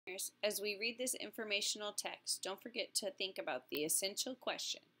As we read this informational text, don't forget to think about the essential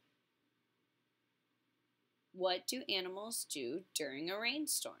question. What do animals do during a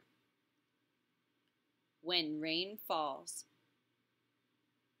rainstorm? When Rain Falls,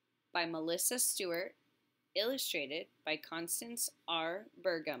 by Melissa Stewart, illustrated by Constance R.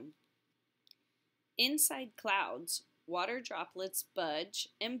 Burgum. Inside clouds, water droplets budge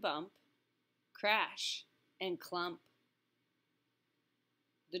and bump, crash and clump.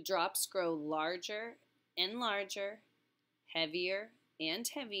 The drops grow larger and larger, heavier and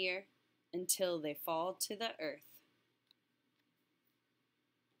heavier, until they fall to the earth.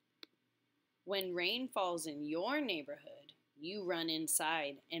 When rain falls in your neighborhood, you run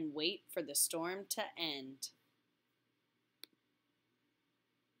inside and wait for the storm to end.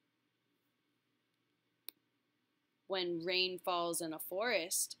 When rain falls in a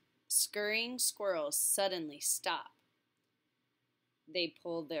forest, scurrying squirrels suddenly stop. They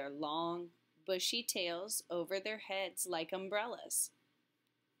pull their long, bushy tails over their heads like umbrellas.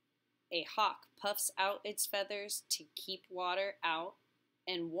 A hawk puffs out its feathers to keep water out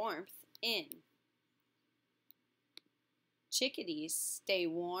and warmth in. Chickadees stay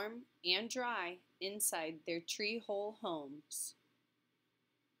warm and dry inside their tree hole homes.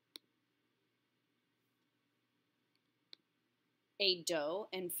 A doe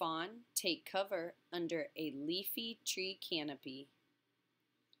and fawn take cover under a leafy tree canopy.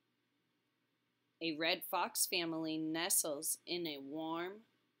 A red fox family nestles in a warm,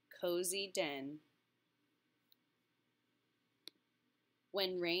 cozy den.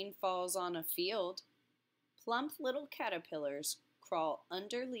 When rain falls on a field, plump little caterpillars crawl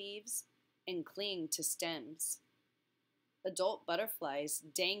under leaves and cling to stems. Adult butterflies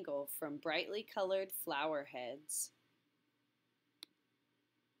dangle from brightly colored flower heads.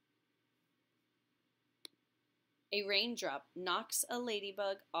 A raindrop knocks a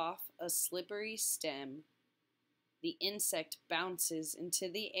ladybug off a slippery stem. The insect bounces into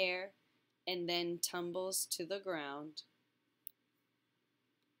the air and then tumbles to the ground.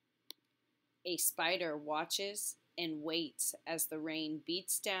 A spider watches and waits as the rain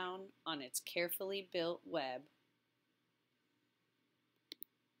beats down on its carefully built web.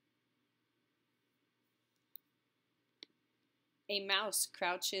 A mouse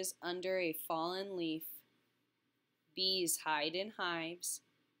crouches under a fallen leaf. Bees hide in hives,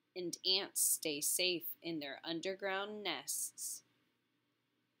 and ants stay safe in their underground nests.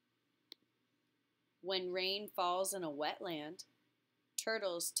 When rain falls in a wetland,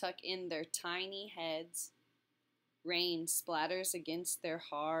 turtles tuck in their tiny heads. Rain splatters against their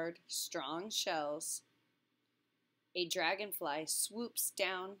hard, strong shells. A dragonfly swoops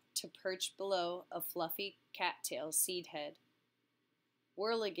down to perch below a fluffy cattail seed head.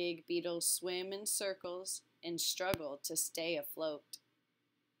 Whirligig beetles swim in circles and struggle to stay afloat.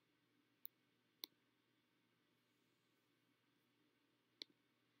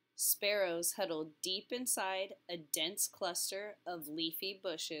 Sparrows huddle deep inside a dense cluster of leafy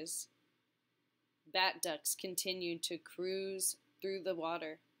bushes. Bat ducks continue to cruise through the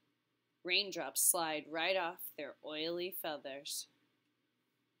water. Raindrops slide right off their oily feathers.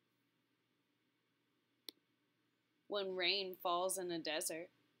 When rain falls in a desert,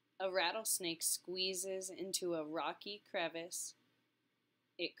 a rattlesnake squeezes into a rocky crevice.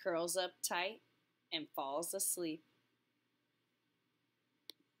 It curls up tight and falls asleep.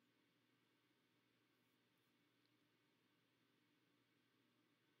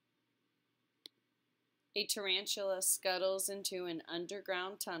 A tarantula scuttles into an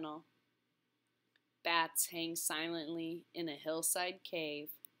underground tunnel. Bats hang silently in a hillside cave.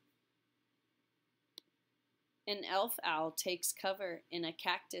 An elf owl takes cover in a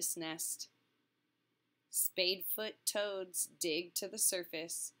cactus nest. Spadefoot toads dig to the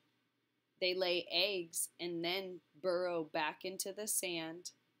surface. They lay eggs and then burrow back into the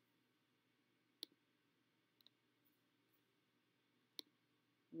sand.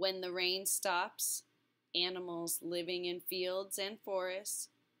 When the rain stops, animals living in fields and forests,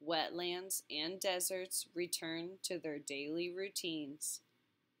 wetlands and deserts return to their daily routines.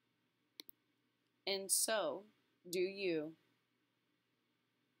 And so do you.